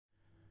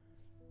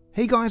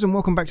Hey guys, and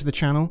welcome back to the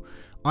channel.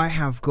 I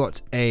have got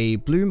a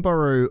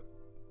Bloomburrow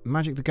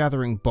Magic the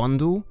Gathering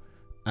bundle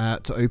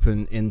to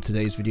open in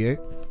today's video.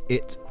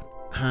 It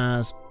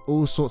has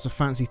all sorts of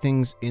fancy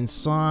things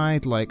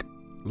inside, like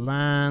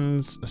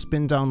lands, a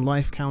Spindown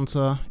life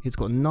counter. It's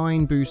got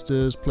 9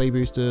 boosters, play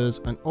boosters,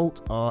 an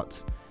alt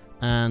art,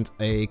 and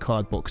a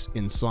card box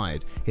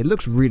inside. It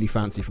looks really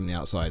fancy from the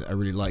outside. I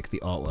really like the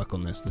artwork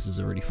on this. This is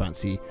a really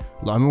fancy.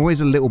 I'm always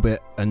a little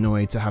bit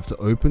annoyed to have to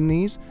open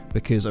these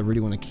because I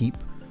really want to keep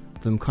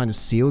them kind of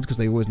sealed because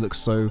they always look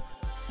so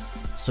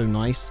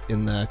nice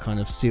in their kind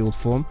of sealed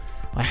form.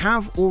 I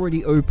have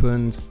already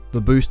opened the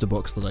booster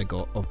box that I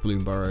got of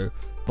Bloomburrow,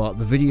 but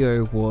the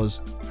video was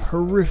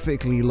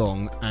horrifically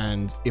long,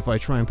 and if I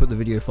try and put the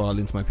video file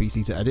into my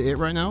PC to edit it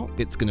right now,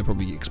 it's going to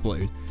probably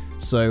explode.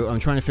 So I'm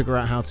trying to figure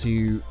out how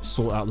to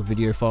sort out the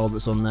video file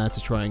that's on there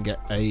to try and get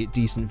a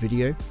decent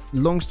video.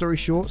 Long story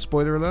short,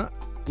 spoiler alert,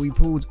 we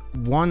pulled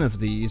one of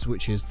these,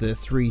 which is the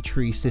 3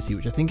 Tree City,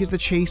 which I think is the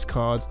chase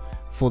card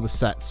for the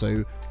set.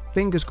 So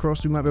fingers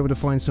crossed we might be able to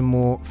find some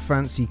more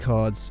fancy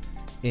cards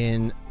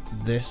in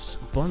this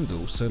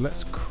bundle. So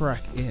let's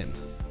crack in.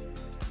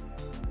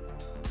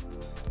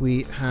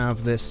 We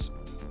have this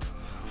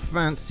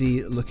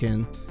fancy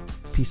looking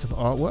piece of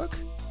artwork,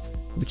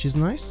 which is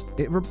nice.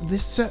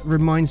 This set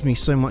reminds me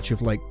so much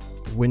of like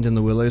Wind in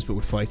the Willows, but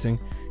with fighting.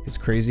 It's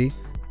crazy.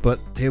 But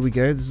here we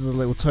go. This is a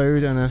little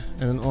toad and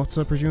an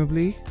otter,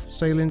 presumably,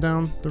 sailing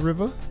down the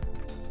river.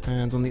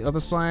 And on the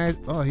other side,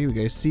 oh, here we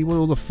go. See what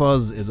all the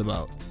fuzz is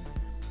about.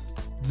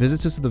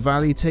 Visitors to the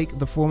valley take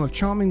the form of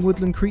charming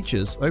woodland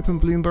creatures. Open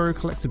Bloomburrow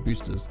collector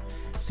boosters.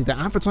 See, they're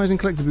advertising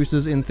collector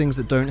boosters in things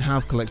that don't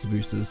have collector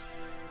boosters.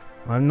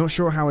 I'm not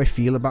sure how I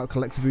feel about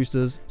collector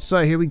boosters.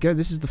 So here we go.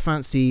 This is the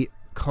fancy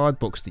card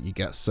box that you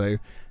get. So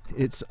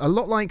it's a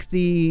lot like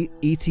the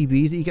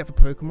ETBs that you get for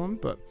Pokemon,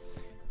 but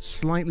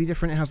slightly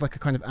different. It has like a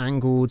kind of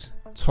angled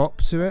top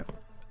to it.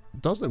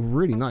 It does look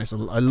really nice.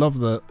 I love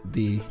the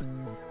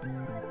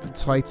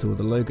title,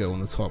 the logo on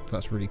the top.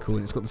 That's really cool.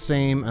 And it's got the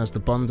same as the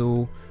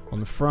bundle on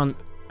the front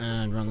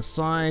and around the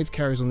side.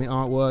 Carries on the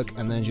artwork,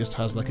 and then just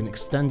has like an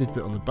extended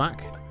bit on the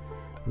back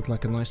with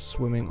like a nice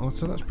swimming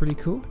otter. That's pretty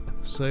cool.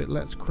 So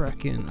let's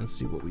crack in and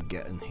see what we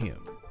get in here.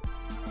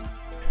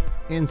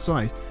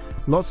 Inside,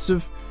 lots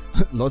of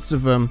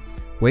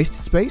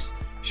wasted space,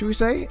 should we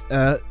say?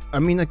 I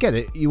mean, I get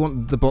it. You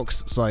want the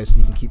box size so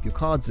you can keep your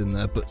cards in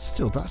there, but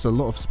still, that's a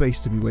lot of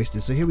space to be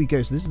wasted. So here we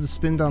go. So this is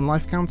the Spindown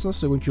life counter.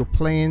 So when you're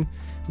playing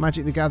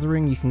Magic the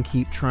Gathering, you can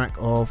keep track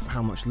of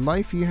how much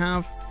life you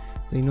have.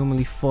 They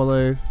normally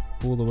follow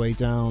all the way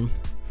down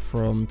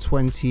from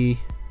 20,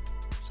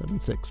 7,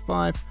 6,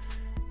 5,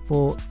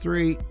 4,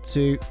 3,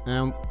 2,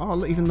 oh,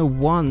 look, even the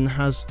 1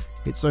 has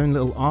its own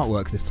little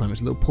artwork this time.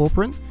 It's a little paw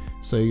print.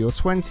 So your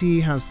 20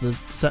 has the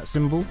set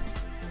symbol,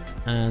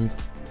 and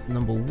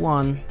number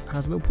 1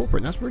 has a little paw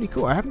print. That's really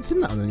cool. I haven't seen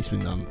that on any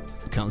Spindown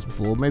accounts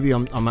before. Maybe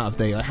I'm out of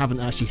date. I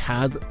haven't actually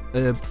had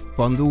a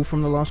bundle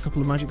from the last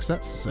couple of Magic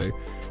sets, so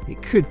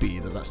it could be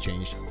that that's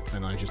changed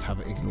and I just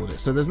haven't ignored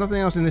it. So there's nothing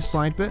else in this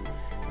side bit.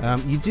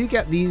 You do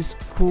get these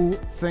cool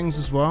things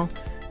as well.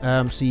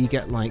 So you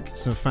get like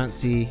some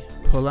fancy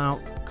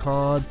pull-out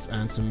cards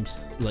and some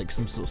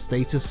sort of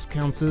status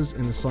counters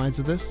in the sides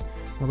of this.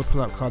 Another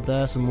pull-out card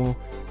there. Some more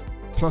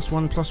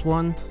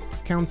 +1/+1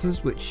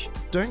 counters, which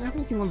don't have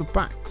anything on the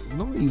back.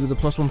 Normally with a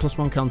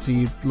 +1/+1 counter,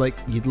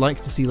 you'd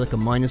like to see like a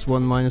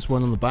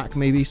 -1/-1 on the back,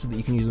 maybe, so that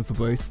you can use them for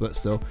both, but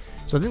still.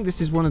 So I think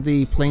this is one of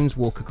the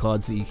Planeswalker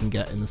cards that you can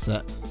get in the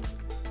set.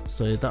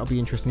 So that'll be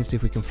interesting to see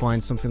if we can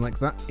find something like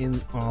that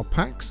in our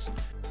packs.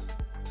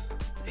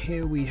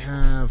 Here we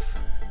have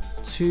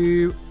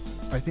 2.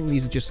 I think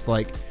these are just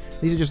like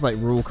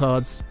rule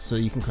cards, so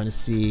you can kind of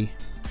see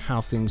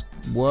how things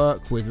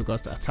work with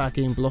regards to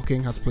attacking,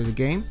 blocking, how to play the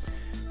game.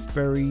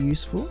 Very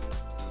useful.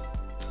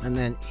 And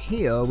then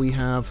here we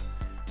have,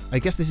 I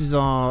guess this is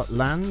our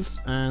lands,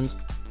 and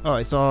oh,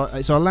 it's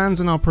our lands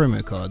and our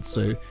promo cards.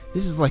 So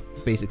this is like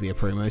basically a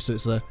promo. So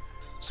it's a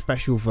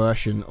special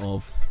version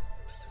of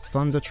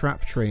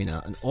Thundertrap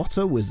Trainer, an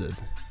otter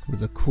wizard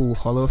with a cool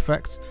hollow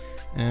effect,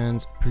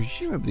 and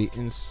presumably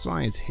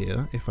inside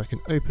here, if I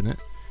can open it,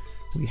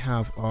 we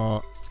have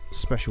our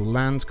special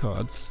land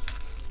cards.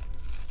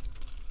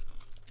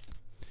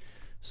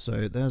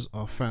 So there's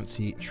our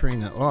fancy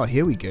trainer. Oh,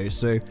 here we go.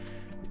 So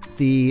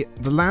the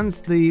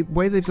lands, the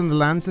way they've done the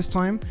lands this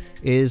time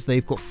is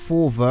they've got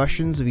 4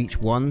 versions of each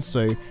one.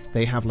 So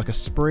they have like a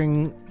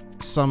spring,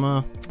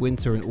 summer,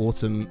 winter, and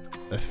autumn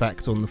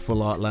effect on the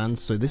full art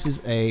lands. So this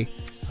is I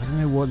don't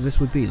know what this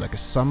would be, like a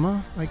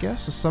summer, I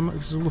guess. A summer,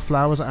 because all the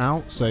flowers are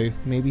out. So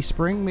maybe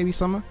spring, maybe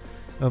summer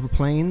over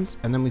plains.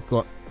 And then we've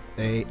got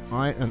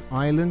an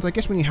island. I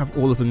guess when you have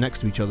all of them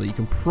next to each other, you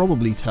can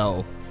probably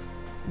tell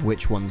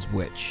which one's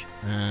which.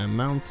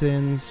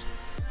 Mountains.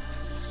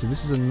 So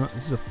this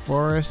is a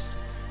forest.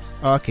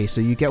 Okay,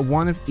 so you get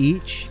one of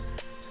each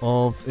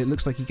of, it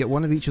looks like you get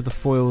one of each of the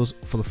foils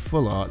for the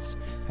full arts,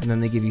 and then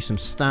they give you some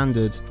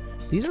standard.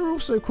 These are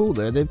also cool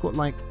though. They've got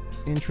like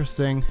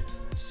interesting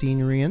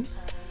scenery in.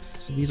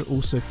 So these are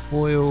also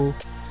foil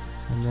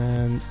And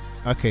then,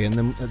 okay, and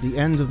then at the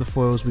end of the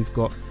foils we've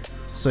got,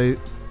 so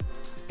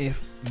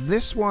if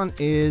this one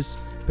is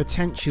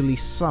potentially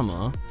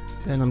summer,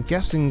 then I'm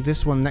guessing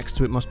this one next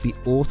to it must be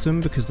autumn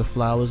because the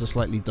flowers are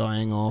slightly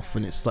dying off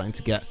and it's starting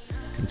to get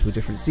into a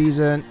different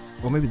season.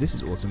 Or maybe this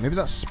is autumn. Maybe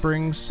that's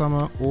spring,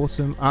 summer,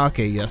 autumn. Ah,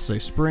 okay, yeah, so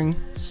spring,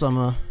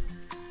 summer,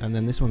 and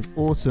then this one's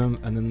autumn,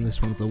 and then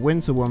this one's the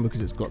winter one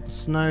because it's got the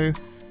snow.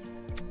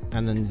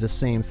 And then the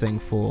same thing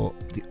for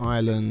the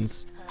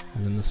islands,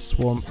 and then the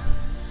swamp,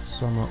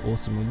 summer,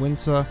 autumn, and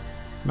winter.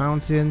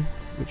 Mountain,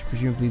 which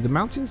presumably the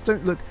mountains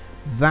don't look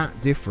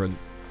that different.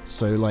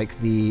 So like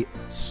the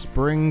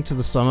spring to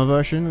the summer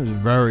version is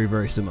very,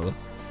 very similar.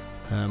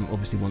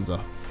 Obviously ones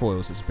are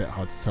foils, it's a bit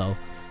hard to tell.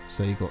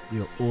 So you've got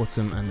your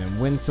autumn and then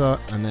winter,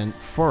 and then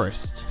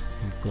forest.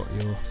 You've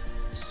got your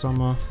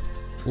summer.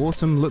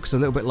 Autumn looks a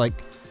little bit like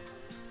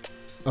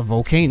a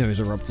volcano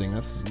is erupting.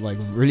 That's like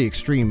really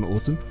extreme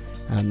autumn.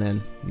 And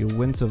then your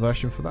winter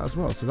version for that as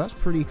well. So that's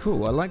pretty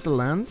cool. I like the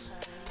lands.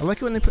 I like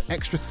it when they put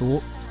extra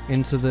thought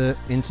into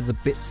the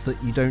bits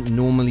that you don't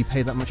normally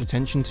pay that much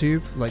attention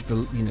to, like the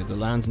the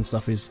lands and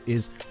stuff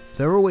is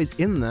they're always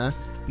in there,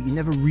 but you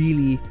never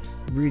really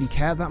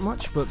care that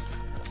much. But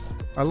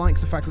I like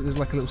the fact that there's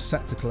like a little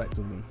set to collect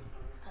of them.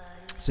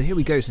 So here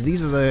we go. So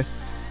these are the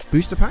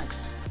booster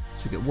packs.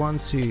 So we get 1,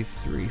 2,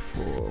 3,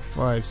 4,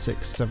 5,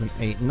 6, 7,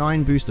 8,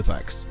 9 booster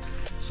packs.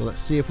 So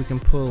let's see if we can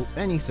pull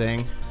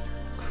anything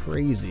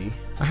crazy.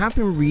 I have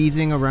been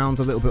reading around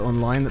a little bit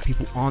online that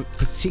people aren't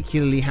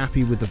particularly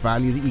happy with the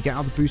value that you get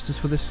out of the boosters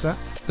for this set.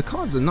 The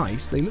cards are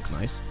nice, they look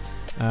nice,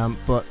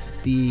 but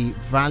the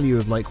value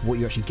of like what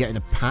you actually get in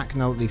a pack,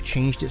 now that they've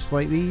changed it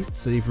slightly,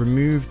 so they've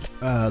removed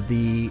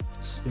the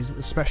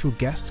special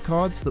guest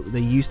cards that they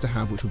used to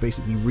have, which were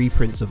basically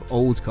reprints of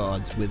old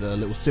cards with a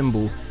little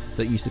symbol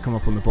that used to come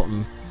up on the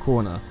bottom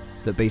corner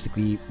that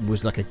basically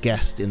was like a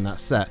guest in that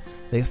set.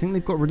 I think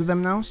they've got rid of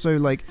them now, so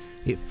like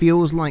it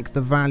feels like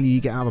the value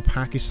you get out of a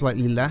pack is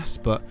slightly less,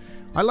 but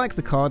I like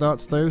the card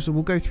arts though, so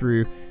we'll go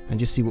through and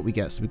just see what we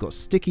get. So we've got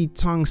Sticky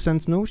Tongue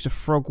Sentinel, which is a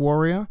Frog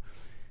Warrior,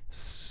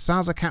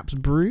 Sazercap's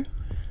Brew,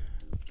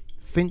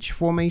 Finch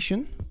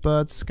Formation,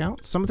 Bird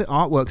Scout. Some of the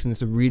artworks in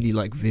this are really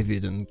like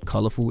vivid and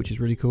colourful, which is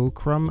really cool.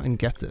 Crumb and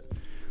Get It,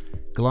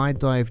 Glide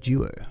Dive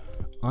Duo,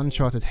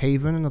 Uncharted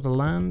Haven, another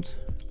land,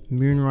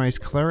 Moonrise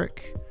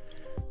Cleric,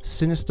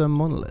 Sinister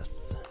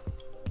Monolith,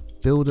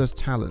 Builder's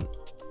Talent,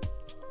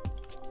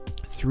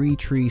 3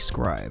 Tree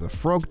Scribe, a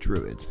Frog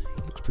Druid,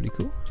 he looks pretty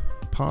cool,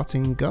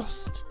 Parting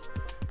Gust.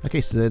 Okay,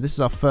 so this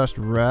is our first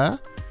rare.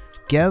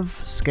 Gev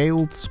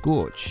Scaled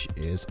Scorch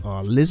is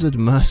our Lizard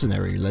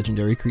Mercenary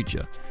legendary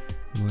creature.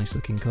 Nice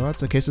looking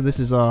cards. Okay, so this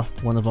is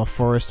one of our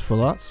forest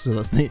full arts.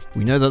 So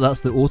we know that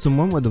that's the autumn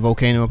one where the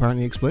volcano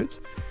apparently explodes.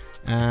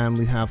 And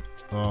we have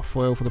our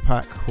foil for the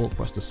pack,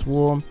 Hawkbuster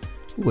Swarm.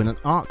 Ooh, and an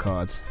art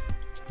card.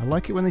 I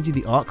like it when they do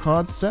the art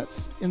card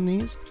sets in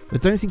these. I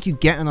don't think you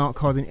get an art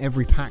card in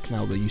every pack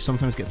now though. You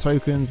sometimes get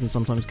tokens and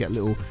sometimes get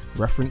little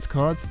reference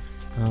cards.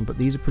 But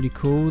these are pretty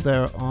cool.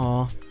 There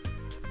are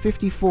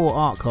 54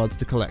 art cards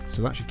to collect,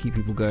 so that should keep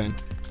people going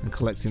and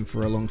collecting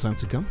for a long time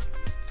to come.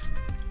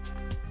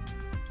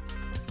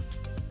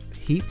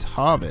 Heaped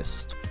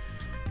Harvest,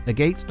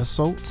 Agate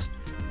Assault,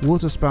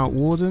 Waterspout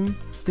Warden,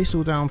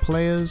 Thistledown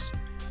Players,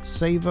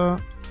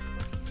 Saver,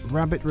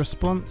 Rabbit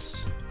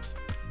Response,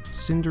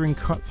 Cindering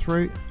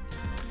Cutthroat,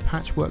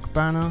 Patchwork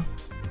Banner,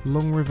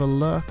 Long River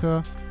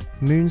Lurker,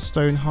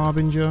 Moonstone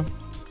Harbinger,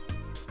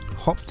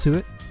 Hop to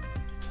It,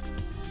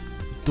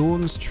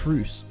 Dawn's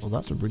Truce. Oh,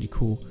 that's a really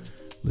cool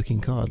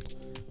looking card.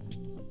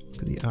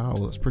 Look at the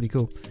owl, that's pretty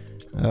cool.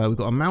 We've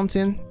got a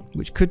mountain,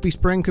 which could be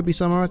spring, could be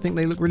summer. I think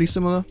they look really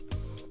similar.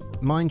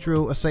 Mind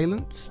Drill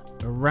Assailant,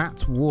 a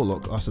Rat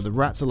Warlock. Oh, so the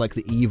rats are like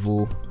the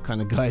evil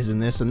kind of guys in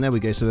this. And there we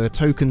go, so a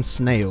token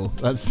snail.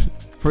 That's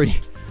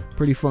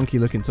pretty funky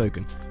looking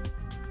token.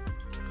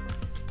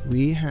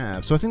 We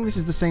have, so I think this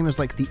is the same as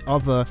like the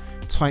other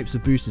types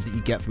of boosters that you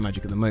get for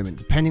Magic at the moment.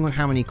 Depending on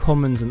how many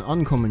commons and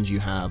uncommons you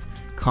have,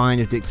 kind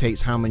of dictates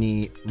how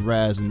many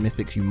rares and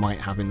mythics you might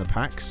have in the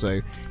pack.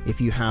 So if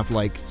you have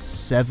like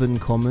 7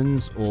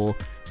 commons or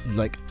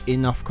like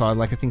enough cards,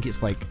 like I think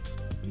it's like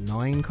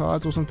 9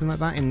 cards or something like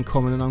that in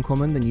common and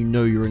uncommon, then you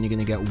know you're only going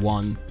to get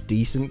one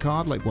decent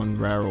card, like one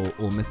rare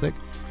or mythic.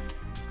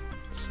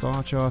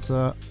 Star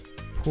Charter,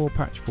 Paw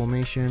Patch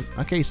Formation.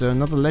 Okay, so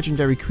another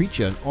legendary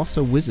creature, an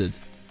Otter Wizard.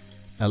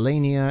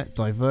 Alania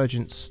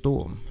Divergent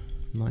Storm.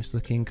 Nice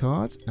looking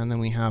card. And then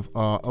we have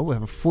we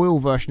have a foil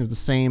version of the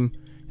same.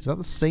 Is that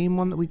the same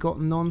one that we got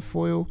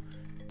non-foil?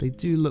 They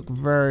do look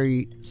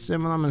very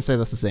similar. I'm going to say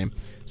that's the same.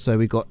 So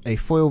we got a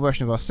foil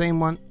version of our same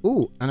one.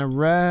 Ooh, and a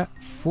rare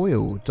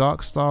foil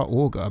Darkstar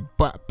Augur,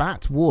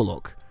 Bat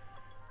Warlock.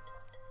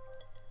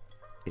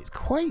 It's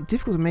quite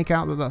difficult to make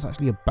out that that's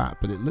actually a bat,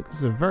 but it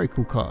looks a very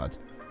cool card.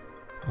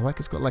 I like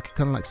it's got like a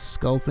kind of like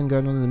skull thing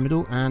going on in the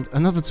middle, and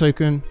another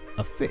token,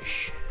 a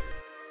fish.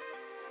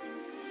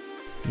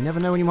 You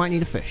never know when you might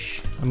need a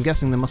fish. I'm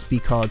guessing there must be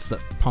cards that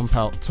pump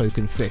out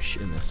token fish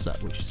in this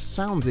set, which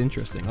sounds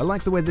interesting. I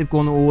like the way they've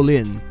gone all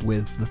in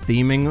with the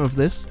theming of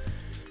this.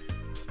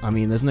 I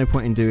mean, there's no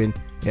point in doing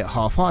it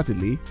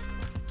half-heartedly.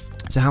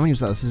 So how many was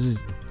that? This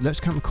is, let's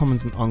count the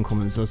commons and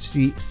uncommons. So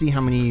see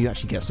how many you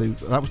actually get. So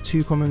that was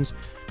 2 commons,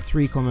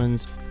 3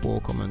 commons, 4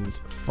 commons,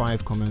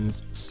 5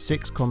 commons,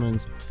 6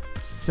 commons,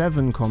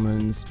 7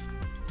 commons,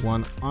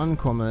 1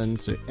 uncommon.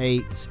 So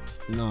 8,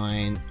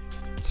 9,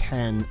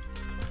 10,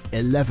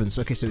 11.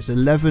 So okay, so it's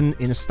 11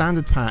 in a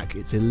standard pack.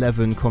 It's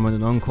 11 common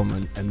and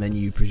uncommon, and then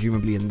you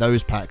presumably in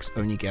those packs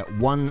only get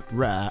 1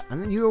 rare,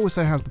 and then you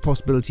also have the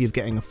possibility of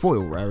getting a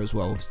foil rare as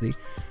well, obviously.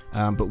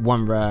 But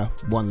 1 rare,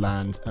 1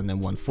 land, and then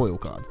 1 foil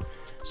card.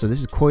 So this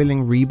is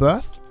Coiling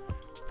Rebirth.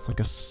 It's like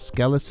a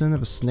skeleton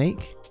of a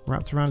snake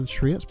wrapped around a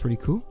tree. That's pretty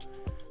cool.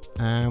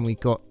 And we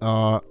got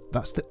our,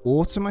 that's the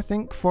Autumn, I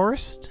think,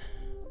 Forest.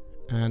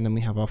 And then we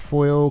have our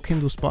foil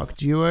Kindle Spark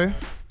Duo,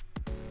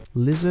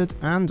 Lizard,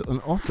 and an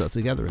Otter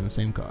together in the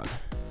same card.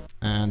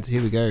 And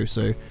here we go.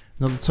 So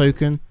another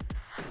token,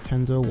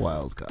 Tender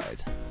Wild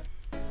Guide.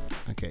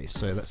 Okay,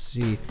 so let's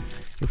see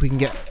if we can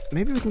get,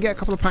 maybe we can get a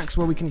couple of packs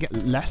where we can get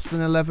less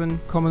than 11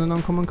 common and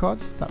uncommon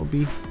cards. That would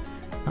be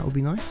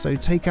nice. So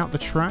take out the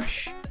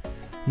trash.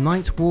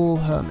 Nightwall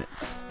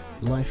Hermit,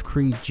 Life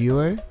Creed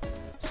Duo,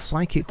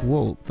 Psychic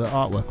Wall. The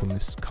artwork on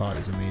this card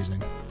is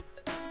amazing.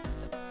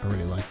 I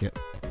really like it.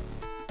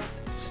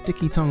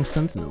 Sticky Tongue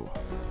Sentinel,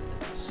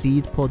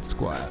 Seed Pod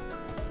Squire,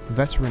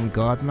 Veteran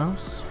Guard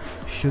Mouse,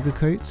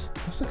 Sugarcoat.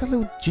 That's like a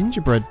little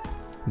gingerbread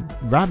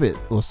rabbit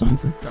or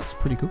something. That's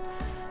pretty cool.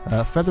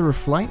 Feather of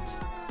Flight,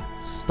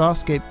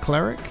 Starscape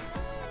Cleric,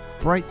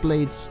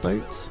 Brightblade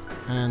Stoat,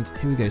 and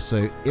here we go.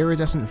 So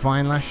Iridescent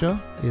Vine Lasher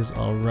is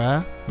our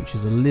rare, which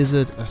is a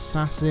Lizard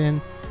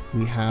Assassin.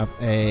 We have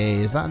a,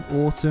 is that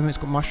an Autumn? It's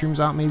got mushrooms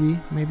out, maybe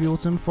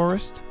Autumn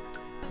Forest.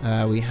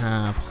 We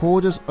have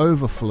Hoarder's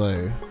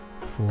Overflow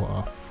for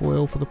our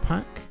foil for the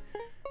pack.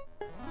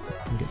 So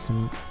we can get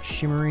some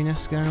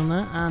shimmeriness going on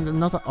there, and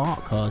another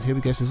art card. Here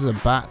we go. So this is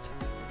a bat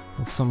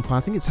of some kind. I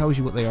think it tells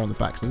you what they are on the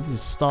back. So this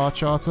is Star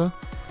Charter.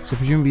 So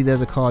presumably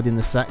there's a card in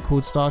the set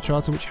called Star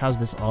Charter which has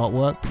this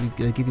artwork, but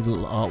they give you the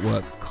little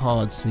artwork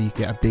cards so you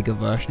get a bigger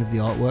version of the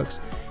artworks,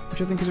 which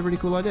I think is a really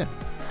cool idea.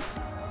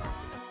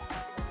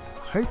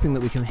 Hoping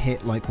that we can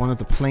hit like one of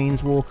the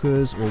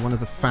planeswalkers or one of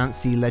the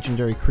fancy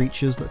legendary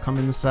creatures that come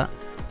in the set.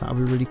 That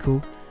would be really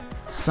cool.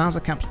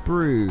 Sazercap's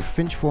Brew,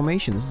 Finch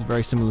Formation. This is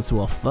very similar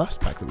to our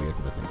first pack that we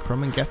opened, I think.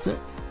 Crumb and Get It.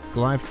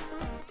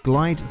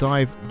 Glide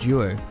Dive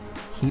Duo,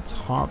 Heaped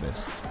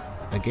Harvest,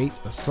 Agate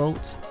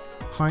Assault,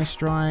 High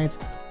Stride,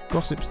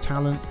 Gossip's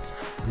Talent,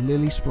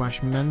 Lily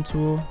Splash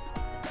Mentor,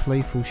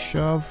 Playful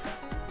Shove,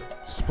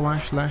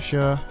 Splash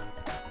Lasher.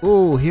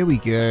 Oh, here we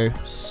go.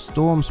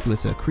 Storm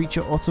Splitter,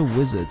 Creature Otter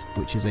Wizard,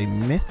 which is a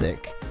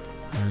mythic,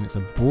 and it's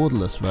a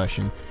borderless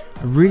version.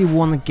 I really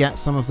want to get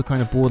some of the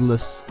kind of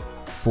borderless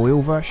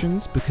foil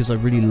versions because I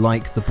really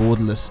like the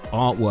borderless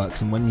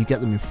artworks, and when you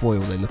get them in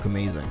foil, they look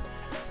amazing.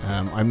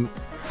 I'm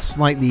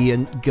slightly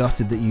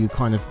gutted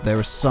that there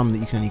are some that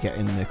you can only get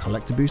in the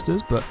collector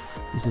boosters, but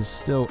this is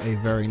still a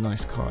very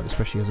nice card,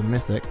 especially as a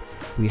mythic.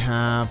 We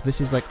have,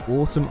 this is like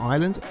Autumn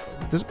Island.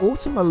 There's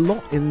autumn a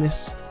lot in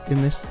this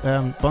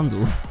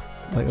bundle.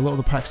 Like a lot of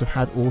the packs have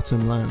had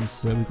autumn lands.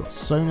 So we've got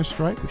Sonar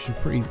Strike, which is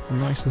a pretty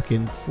nice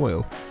looking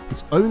foil.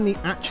 It's only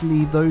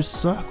actually those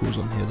circles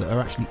on here that are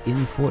actually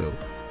in foil,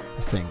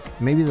 I think.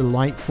 Maybe the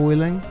light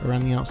foiling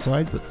around the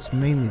outside, but it's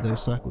mainly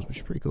those circles, which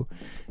is pretty cool.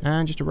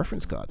 And just a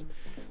reference card.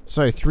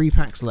 So 3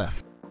 packs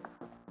left.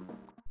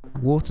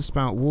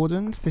 Waterspout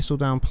Warden,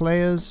 Thistledown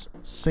Players,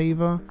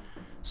 Saver,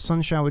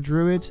 Sunshower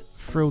Druid,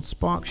 Frilled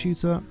Spark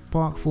Shooter,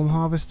 Barkform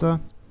Harvester,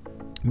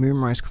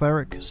 Moonrise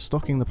Cleric,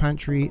 Stocking the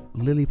Pantry,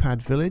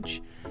 Lilypad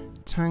Village,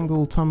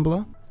 Tangle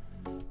Tumbler,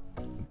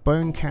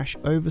 Bone Cache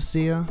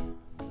Overseer,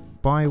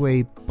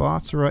 Byway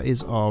Barterer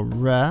is our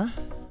rare,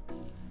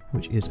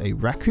 which is a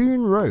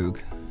Raccoon Rogue.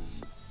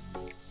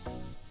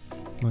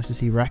 Nice to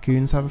see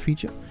raccoons have a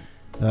feature.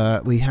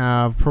 We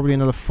have probably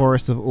another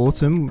Forest of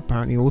Autumn.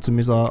 Apparently autumn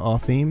is our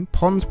theme.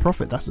 Pond's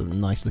Prophet, that's a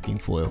nice looking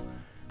foil.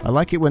 I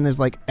like it when there's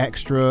like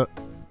extra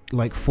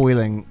like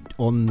foiling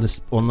on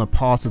the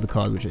part of the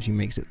card which actually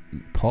makes it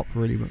pop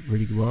really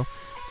well.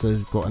 So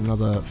we've got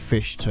another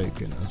fish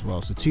token as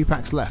well. So 2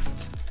 packs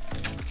left.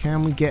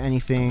 Can we get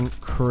anything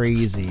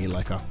crazy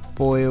like a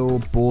foil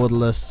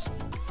borderless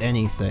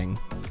anything?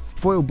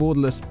 Foil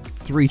borderless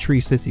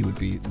 3-Tree City would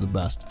be the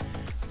best.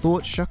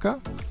 Thought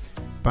Shucker,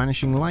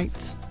 Banishing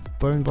Light,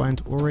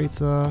 Bonebind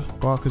Orator,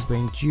 Barker's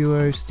Bane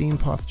Duo,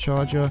 Steampath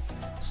Charger,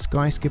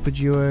 Sky Skipper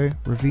Duo,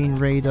 Ravine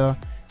Raider,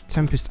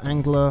 Tempest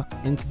Angler,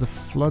 Into the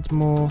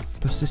Floodmoor,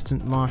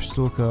 Persistent Marsh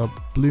Stalker,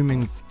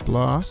 Blooming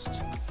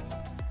Blast,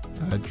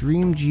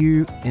 Dream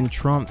Dew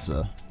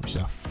Entrancer, which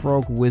is a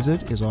Frog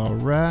Wizard, is our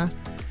rare.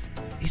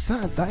 Is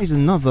that is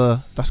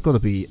another, that's got to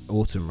be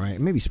autumn, right?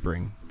 Maybe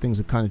spring. Things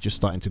are kind of just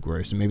starting to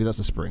grow, so maybe that's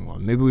a spring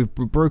one. Maybe we've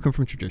broken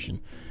from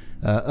tradition.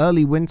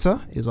 Early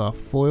Winter is our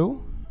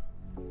foil.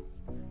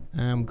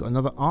 And we've got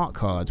another art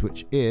card,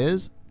 which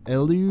is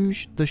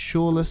Eluge the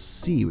Shoreless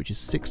Sea, which is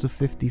 6 of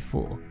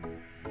 54.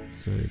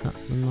 So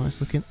that's a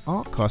nice looking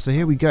art card. So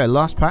here we go,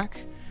 last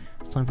pack.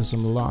 It's time for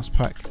some last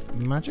pack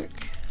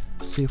magic.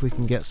 See if we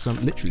can get some,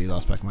 literally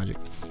last pack magic.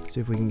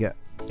 See if we can get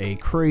a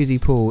crazy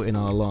pull in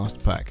our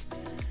last pack.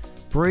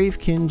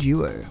 Bravekin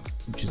Duo,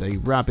 which is a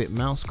rabbit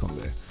mouse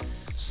combo.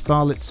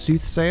 Starlit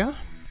Soothsayer,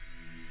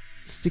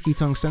 Sticky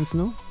Tongue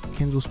Sentinel,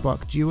 Kindle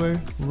Spark Duo,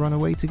 run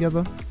away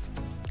together.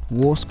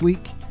 War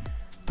Squeak,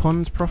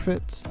 Pond's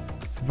Prophet,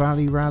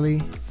 Valley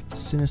Rally,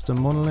 Sinister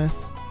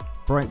Monolith,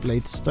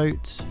 Brightblade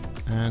Stoat,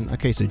 and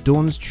okay, so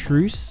Dawn's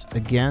Truce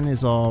again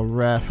is our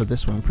rare for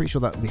this one. I'm pretty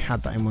sure that we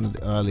had that in one of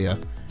the earlier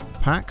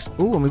packs.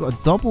 Oh, and we've got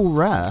a double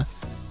rare.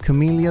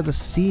 Camellia the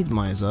Seed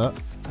Miser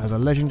as a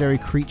legendary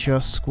creature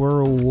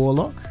Squirrel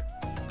Warlock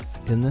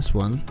in this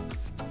one.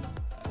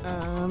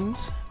 And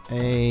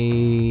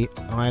a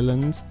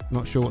island,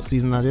 not sure what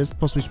season that is,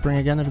 possibly spring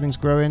again, everything's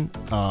growing.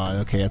 Ah,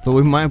 okay, I thought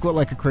we might have got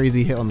like a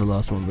crazy hit on the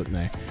last one, but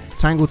no.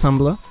 Tangle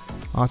Tumbler,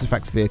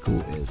 Artifact Vehicle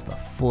is the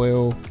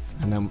foil,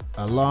 and then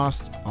a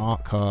last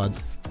art card,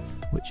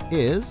 which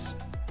is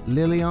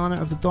Liliana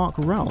of the Dark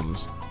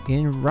Realms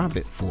in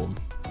rabbit form,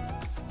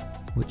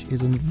 which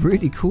is a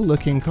really cool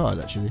looking card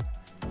actually.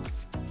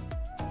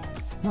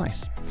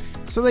 Nice.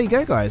 So there you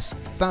go guys,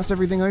 that's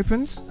everything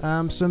opened.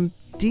 Some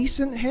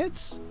decent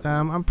hits.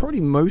 I'm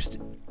probably most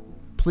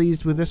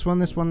pleased with this one.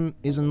 This one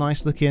is a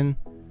nice looking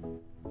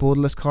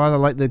borderless card. I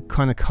like the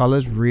kind of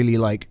colors really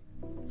like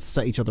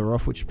set each other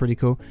off, which is pretty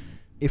cool.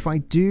 If I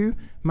do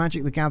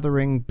Magic the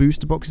Gathering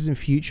booster boxes in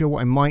future, what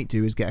I might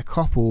do is get a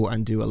couple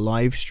and do a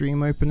live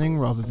stream opening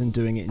rather than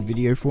doing it in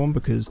video form,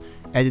 because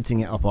editing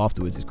it up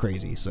afterwards is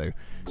crazy. So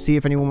see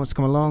if anyone wants to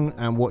come along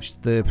and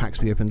watch the packs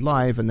be opened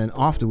live, and then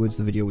afterwards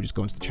the video will just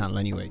go onto the channel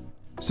anyway.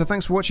 So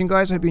thanks for watching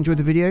guys, I hope you enjoyed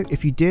the video.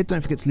 If you did,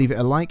 don't forget to leave it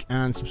a like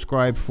and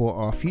subscribe for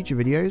our future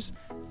videos,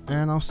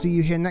 and I'll see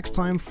you here next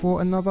time for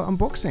another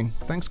unboxing.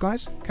 Thanks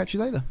guys, catch you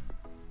later.